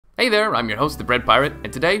Hey there, I'm your host, the Bread Pirate,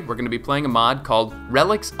 and today we're going to be playing a mod called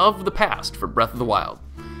Relics of the Past for Breath of the Wild.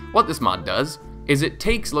 What this mod does is it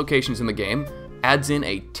takes locations in the game, adds in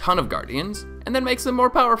a ton of guardians, and then makes them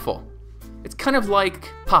more powerful. It's kind of like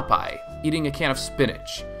Popeye eating a can of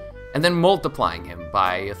spinach, and then multiplying him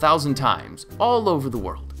by 1,000 times all over the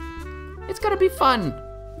world. It's gonna be fun.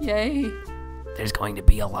 Yay. There's going to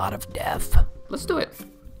be a lot of death. Let's do it.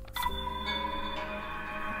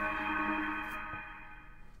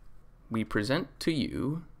 We present to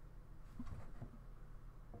you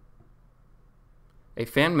a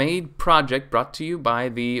fan-made project brought to you by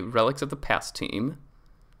the Relics of the Past team.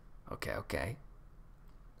 Okay.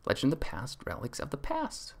 Legend of the Past, Relics of the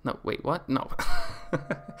Past. No, wait, what? No.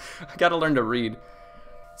 I gotta learn to read.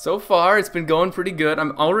 So far, it's been going pretty good.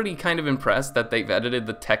 I'm already kind of impressed that they've edited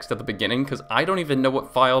the text at the beginning, because I don't even know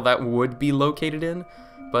what file that would be located in.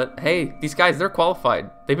 But hey, these guys, they're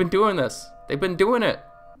qualified. They've been doing this. They've been doing it.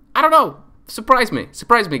 I don't know. Surprise me,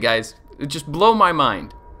 guys. It just blow my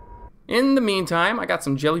mind. In the meantime, I got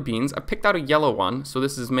some jelly beans. I picked out a yellow one, so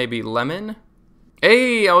this is maybe lemon.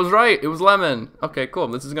 Hey, I was right. It was lemon. Okay, cool.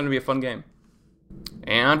 This is gonna be a fun game.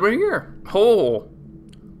 And we're here. Oh,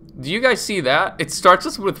 do you guys see that? It starts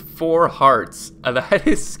us with 4 hearts. That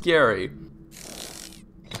is scary.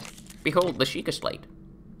 Behold the Sheikah Slate.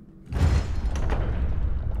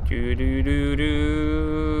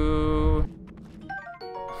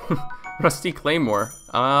 Rusty Claymore.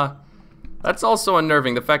 That's also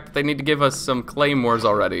unnerving, the fact that they need to give us some claymores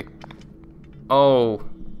already. Oh,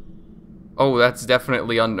 that's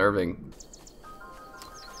definitely unnerving.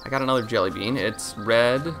 I got another jelly bean. It's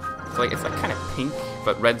red. It's like kind of pink,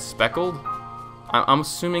 but red speckled. I'm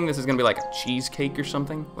assuming this is gonna be like a cheesecake or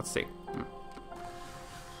something. Let's see.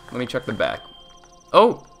 Let me check the back.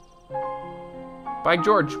 Oh, by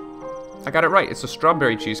George, I got it right. It's a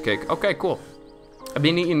strawberry cheesecake. Okay, cool. I've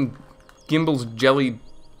been eating Gimbel's jelly,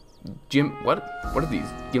 what are these?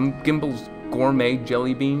 Gimbel's gourmet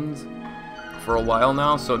jelly beans for a while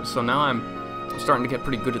now, so now I'm starting to get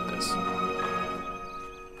pretty good at this.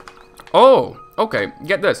 Oh, okay,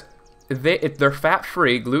 get this. They're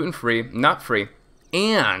fat-free, gluten-free, nut-free,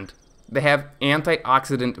 and they have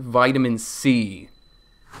antioxidant vitamin C.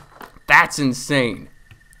 That's insane.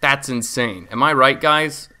 That's insane. Am I right,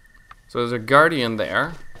 guys? So there's a guardian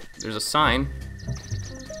there. There's a sign.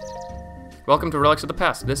 Welcome to Relics of the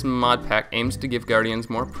Past. This mod pack aims to give Guardians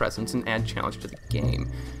more presence and add challenge to the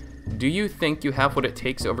game. Do you think you have what it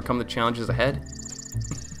takes to overcome the challenges ahead?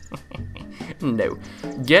 No.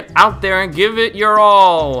 Get out there and give it your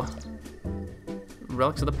all!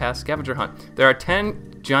 Relics of the Past scavenger hunt. There are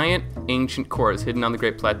 10 giant ancient cores hidden on the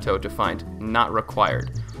Great Plateau to find. Not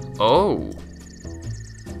required. Oh,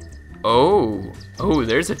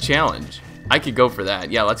 there's a challenge. I could go for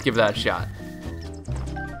that. Yeah, let's give that a shot.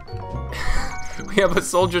 We have a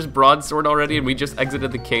soldier's broadsword already, and we just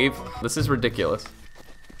exited the cave. This is ridiculous.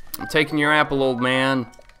 I'm taking your apple, old man.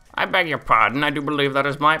 I beg your pardon, I do believe that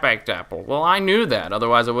is my baked apple. Well, I knew that,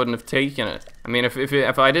 otherwise I wouldn't have taken it. I mean,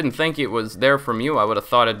 if I didn't think it was there from you, I would have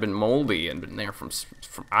thought it'd been moldy and been there from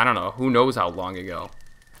I don't know, who knows how long ago.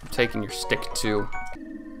 I'm taking your stick, too.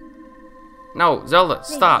 No, Zelda,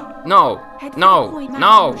 stop. No.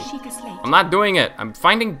 I'm not doing it. I'm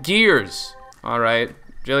finding gears. All right,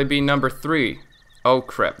 jelly bean number 3. Oh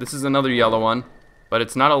crap, this is another yellow one, but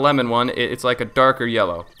it's not a lemon one, it's like a darker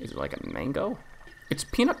yellow. Is it like a mango? It's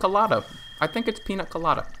pina colada. I think it's pina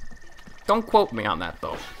colada. Don't quote me on that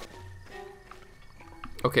though.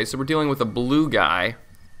 Okay, so we're dealing with a blue guy.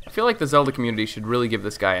 I feel like the Zelda community should really give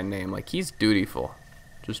this guy a name. Like, he's dutiful.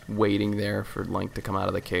 Just waiting there for Link to come out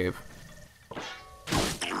of the cave.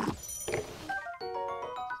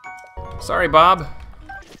 Sorry, Bob.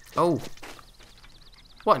 Oh.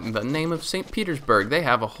 What in the name of St. Petersburg? They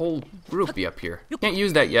have a whole rupee up here. Can't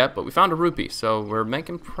use that yet, but we found a rupee, so we're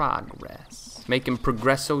making progress. Making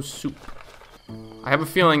progresso soup. I have a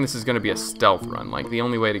feeling this is going to be a stealth run. Like, the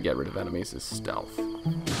only way to get rid of enemies is stealth.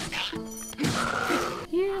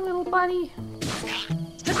 Here, little buddy.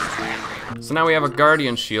 So now we have a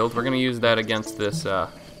guardian shield. We're going to use that against this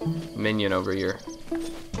minion over here.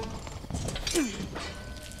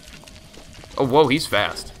 Oh, whoa, he's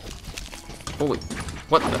fast. Holy,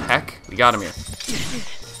 what the heck? We got him here.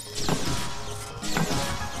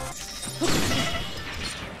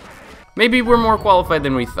 Maybe we're more qualified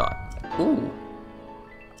than we thought. Ooh.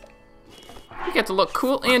 You get to look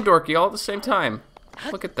cool and dorky all at the same time.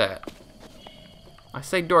 Look at that. I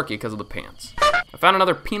say dorky because of the pants. I found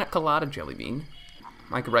another pina colada jelly bean.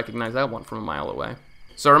 I could recognize that one from a mile away.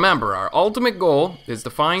 So remember, our ultimate goal is to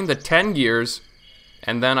find the 10 gears,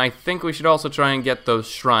 and then I think we should also try and get those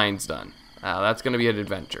shrines done. That's gonna be an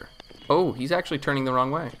adventure. Oh, he's actually turning the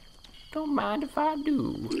wrong way. Don't mind if I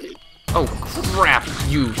do. Oh, crap,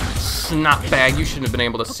 you snot bag. You shouldn't have been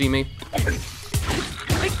able to see me.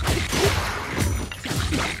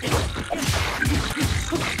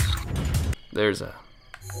 There's a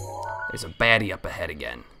baddie up ahead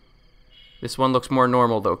again. This one looks more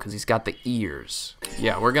normal though, because he's got the ears.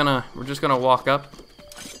 Yeah, we're just gonna walk up.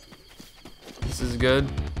 This is good.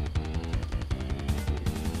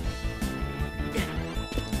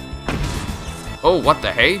 Oh, what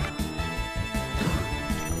the hey?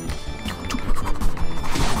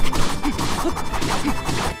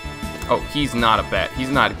 Oh, he's not a bat. He's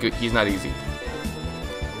not good. He's not easy.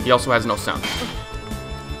 He also has no sound.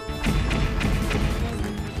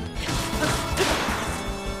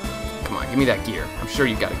 Come on, give me that gear. I'm sure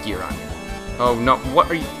you got a gear on you. Oh no, what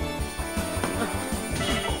are you?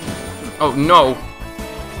 Oh no.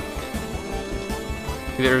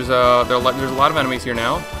 There's a lot of enemies here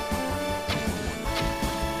now.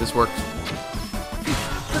 This works.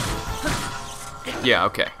 Yeah,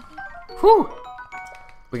 okay. Whew!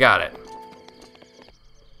 We got it.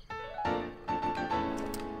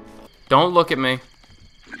 Don't look at me.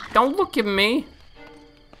 Don't look at me.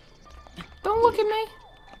 Don't look at me.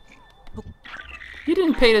 You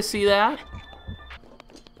didn't pay to see that.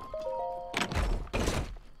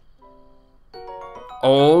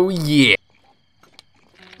 Oh, yeah.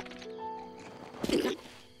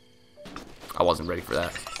 I wasn't ready for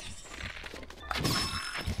that.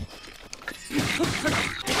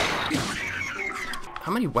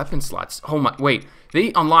 How many weapon slots? Oh my, wait.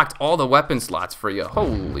 They unlocked all the weapon slots for you.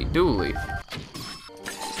 Holy dooly.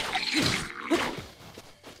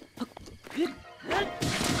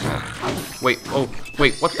 Wait, oh,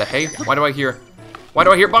 wait, what the hey? Why do I hear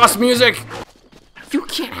boss music? You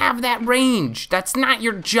can't have that range. That's not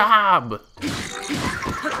your job.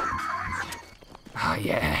 Oh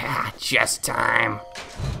yeah, chest time.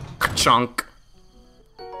 Ka-chunk.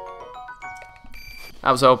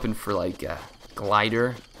 I was hoping for like a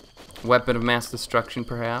glider. Weapon of mass destruction,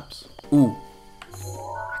 perhaps. Ooh.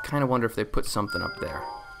 I kind of wonder if they put something up there.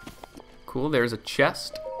 Cool, there's a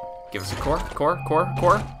chest. Give us a core.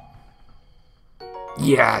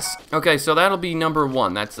 Yes! Okay, so that'll be number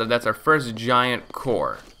 1. That's our first giant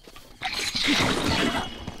core.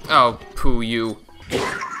 Oh, poo you.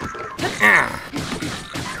 Ah.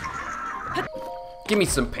 Give me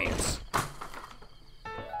some pants.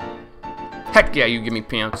 Heck yeah, you give me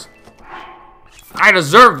pants. I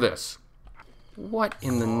deserve this! What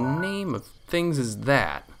in the name of things is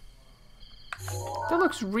that? That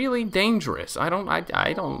looks really dangerous. I don't like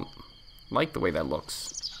the way that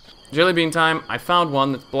looks. Jelly bean time. I found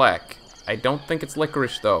one that's black. I don't think it's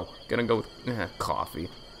licorice though. Gonna go with coffee.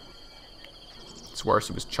 It's worse,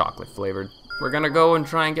 it was chocolate flavored. We're gonna go and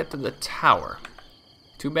try and get to the tower.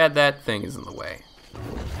 Too bad that thing is in the way.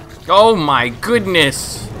 Oh my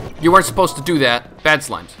goodness! You weren't supposed to do that. Bad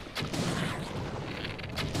slimes.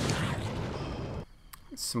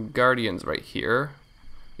 Some guardians right here.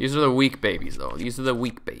 These are the weak babies though. These are the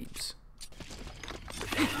weak babes.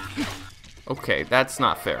 Okay, that's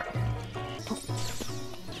not fair.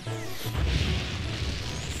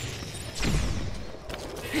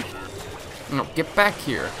 No, get back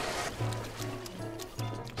here.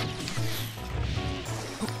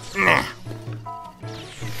 Nah.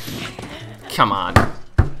 Come on.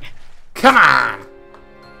 Come on!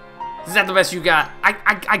 Is that the best you got?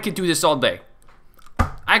 I could do this all day.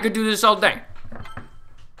 I could do this all day.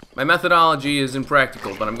 My methodology is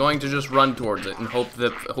impractical, but I'm going to just run towards it and hope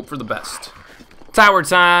for the best. Tower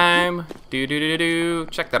time! Do.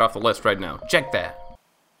 Check that off the list right now. Check that.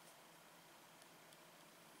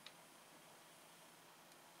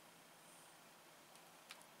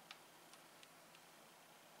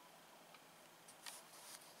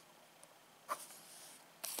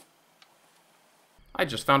 I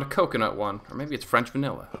just found a coconut one, or maybe it's French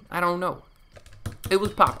vanilla. I don't know. It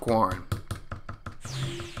was popcorn.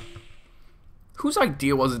 Whose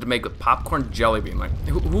idea was it to make a popcorn jelly bean? Like,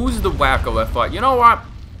 who's the wacko that thought, you know what?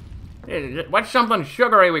 What's something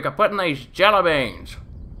sugary we could put in these jelly beans?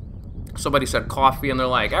 Somebody said coffee, and they're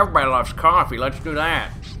like, everybody loves coffee, let's do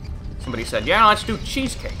that. Somebody said, yeah, let's do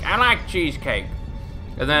cheesecake. I like cheesecake.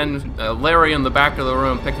 And then Larry in the back of the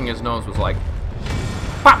room, picking his nose, was like,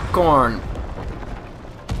 popcorn.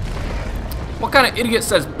 What kind of idiot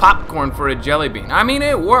says popcorn for a jelly bean? I mean,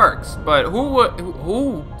 it works, but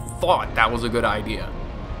who thought that was a good idea?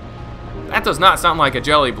 That does not sound like a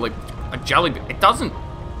jelly bean. It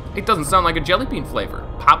doesn't sound like a jelly bean flavor.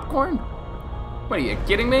 Popcorn? What are you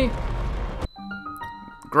kidding me?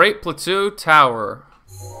 Great Plateau Tower.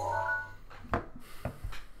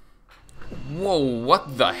 Whoa,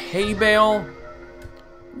 what the hay bale?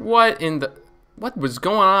 What in the... What was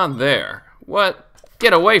going on there? What?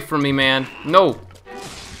 Get away from me, man. No.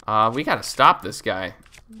 We gotta stop this guy.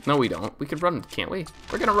 No, we don't. We could run, can't we?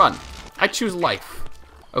 We're gonna run. I choose life.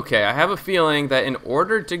 Okay, I have a feeling that in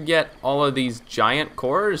order to get all of these giant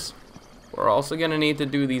cores, we're also gonna need to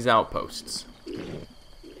do these outposts.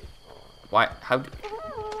 Why? How?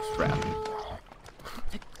 Crap.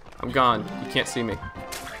 I'm gone. You can't see me.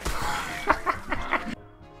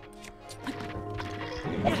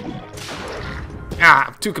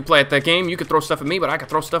 Two could play at that game. You could throw stuff at me, but I could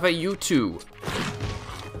throw stuff at you too.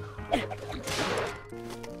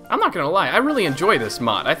 I'm not gonna lie, I really enjoy this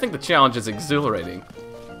mod. I think the challenge is exhilarating.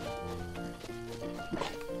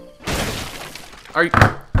 Are you...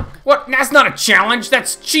 What? That's not a challenge,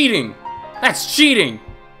 that's cheating! That's cheating!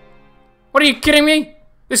 What, are you kidding me?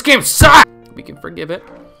 This game sucks! We can forgive it.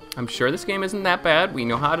 I'm sure this game isn't that bad. We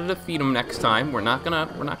know how to defeat them next time. We're not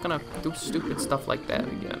gonna do stupid stuff like that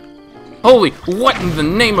again. Holy, what in the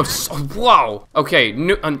name of... Whoa! Okay,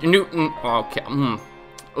 Newton... Okay,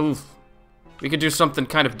 oof. We could do something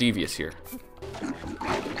kind of devious here.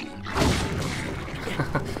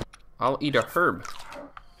 I'll eat a herb.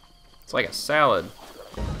 It's like a salad.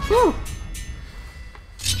 Whew.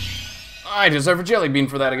 I deserve a jelly bean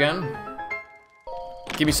for that again.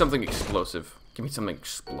 Give me something explosive. Give me something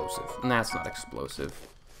explosive. That's not explosive.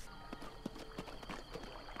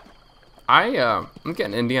 I'm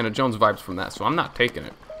getting Indiana Jones vibes from that, so I'm not taking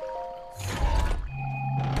it.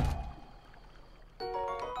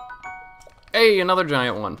 Hey, another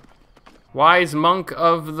giant one. Wise monk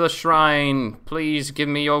of the shrine, please give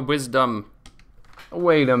me your wisdom.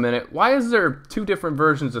 Wait a minute, why is there two different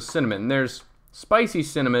versions of cinnamon? There's spicy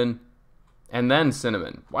cinnamon and then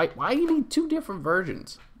cinnamon. Why do you need two different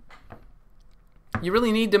versions? You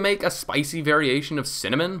really need to make a spicy variation of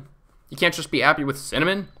cinnamon? You can't just be happy with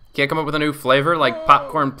cinnamon? Can't come up with a new flavor like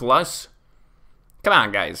Popcorn Plus? Come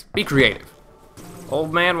on, guys, be creative.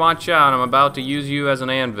 Old man, watch out, I'm about to use you as an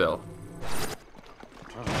anvil.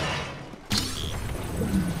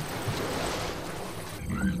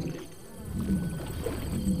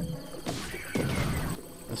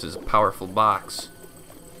 This is a powerful box.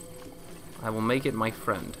 I will make it my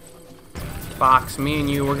friend. Box, me and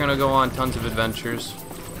you, we're gonna go on tons of adventures.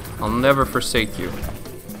 I'll never forsake you.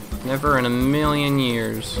 Never in a million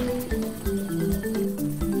years.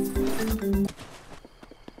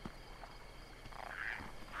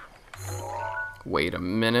 Wait a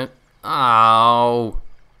minute. Ow.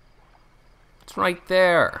 It's right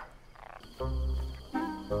there.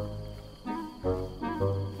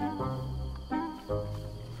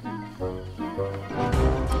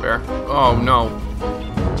 There. Oh no.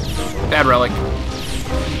 Bad relic.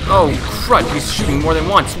 Oh crud, he's shooting more than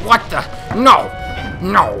once. What the? No!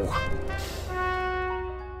 No!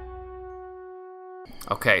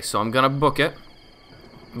 Okay, so I'm gonna book it.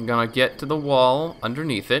 I'm gonna get to the wall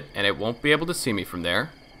underneath it, and it won't be able to see me from there.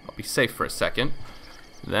 I'll be safe for a second.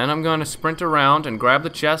 Then I'm gonna sprint around and grab the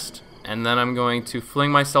chest, and then I'm going to fling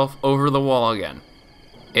myself over the wall again.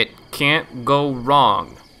 It can't go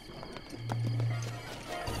wrong.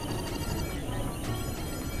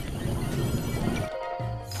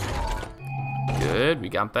 Good, we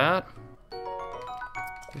got that.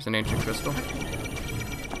 There's an ancient crystal.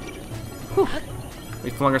 Whew. We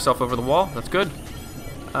flung ourselves over the wall. That's good.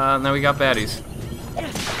 Now we got baddies.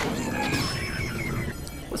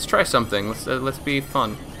 Let's try something. Let's be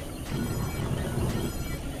fun.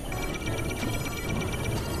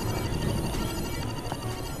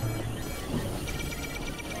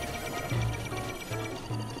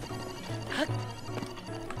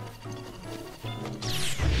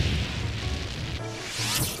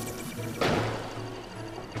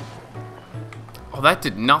 Oh, that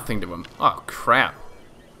did nothing to him. Oh, crap.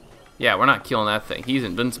 Yeah, we're not killing that thing. He's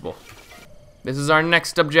invincible. This is our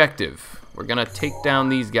next objective. We're gonna take down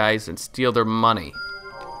these guys and steal their money.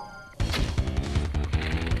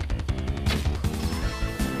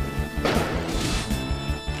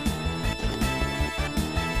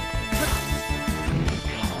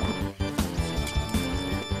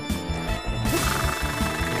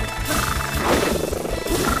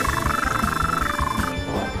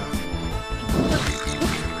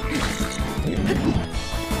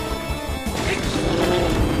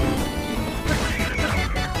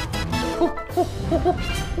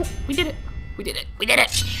 We did it! We did it! We did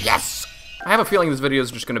it! Yes! I have a feeling this video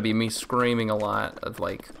is just gonna be me screaming a lot of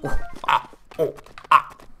like, oh, ah, oh,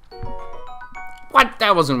 ah. What?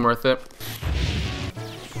 That wasn't worth it.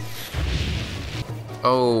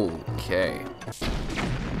 Okay.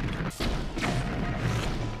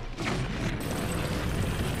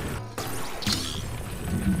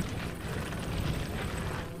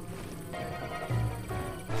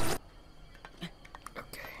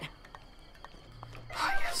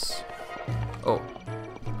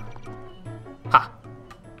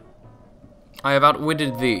 I have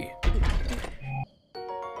outwitted thee.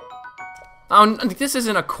 Oh, this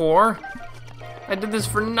isn't a core. I did this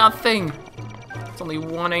for nothing. It's only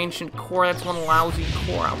one ancient core. That's one lousy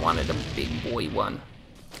core. I wanted a big boy one.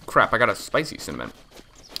 Crap, I got a spicy cinnamon.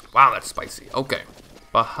 Wow, that's spicy. Okay.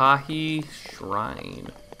 Bahahi Shrine.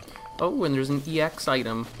 Oh, and there's an EX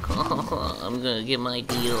item. I'm gonna get my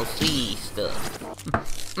DLC stuff.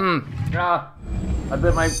 I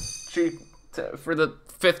bit my cheek for the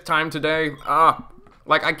 5th time today.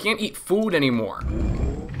 Like I can't eat food anymore.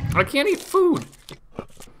 I can't eat food.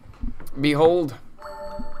 Behold,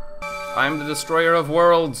 I am the destroyer of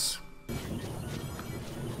worlds.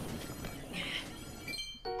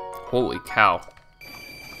 Holy cow.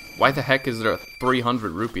 Why the heck is there a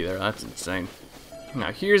 300 rupee there? That's insane.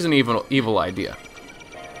 Now here's an evil idea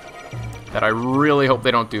that I really hope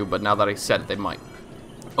they don't do, but now that I said it, they might.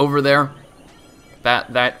 Over there,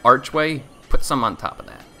 that archway, put some on top of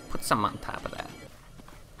that. Put some on top of that.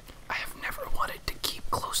 I have never wanted to keep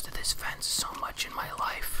close to this fence so much in my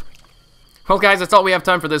life. Well, guys, that's all we have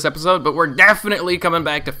time for this episode, but we're definitely coming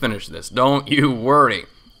back to finish this. Don't you worry.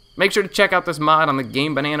 Make sure to check out this mod on the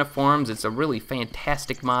Game Banana forums. It's a really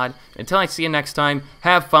fantastic mod. Until I see you next time,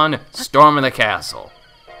 have fun storming the castle.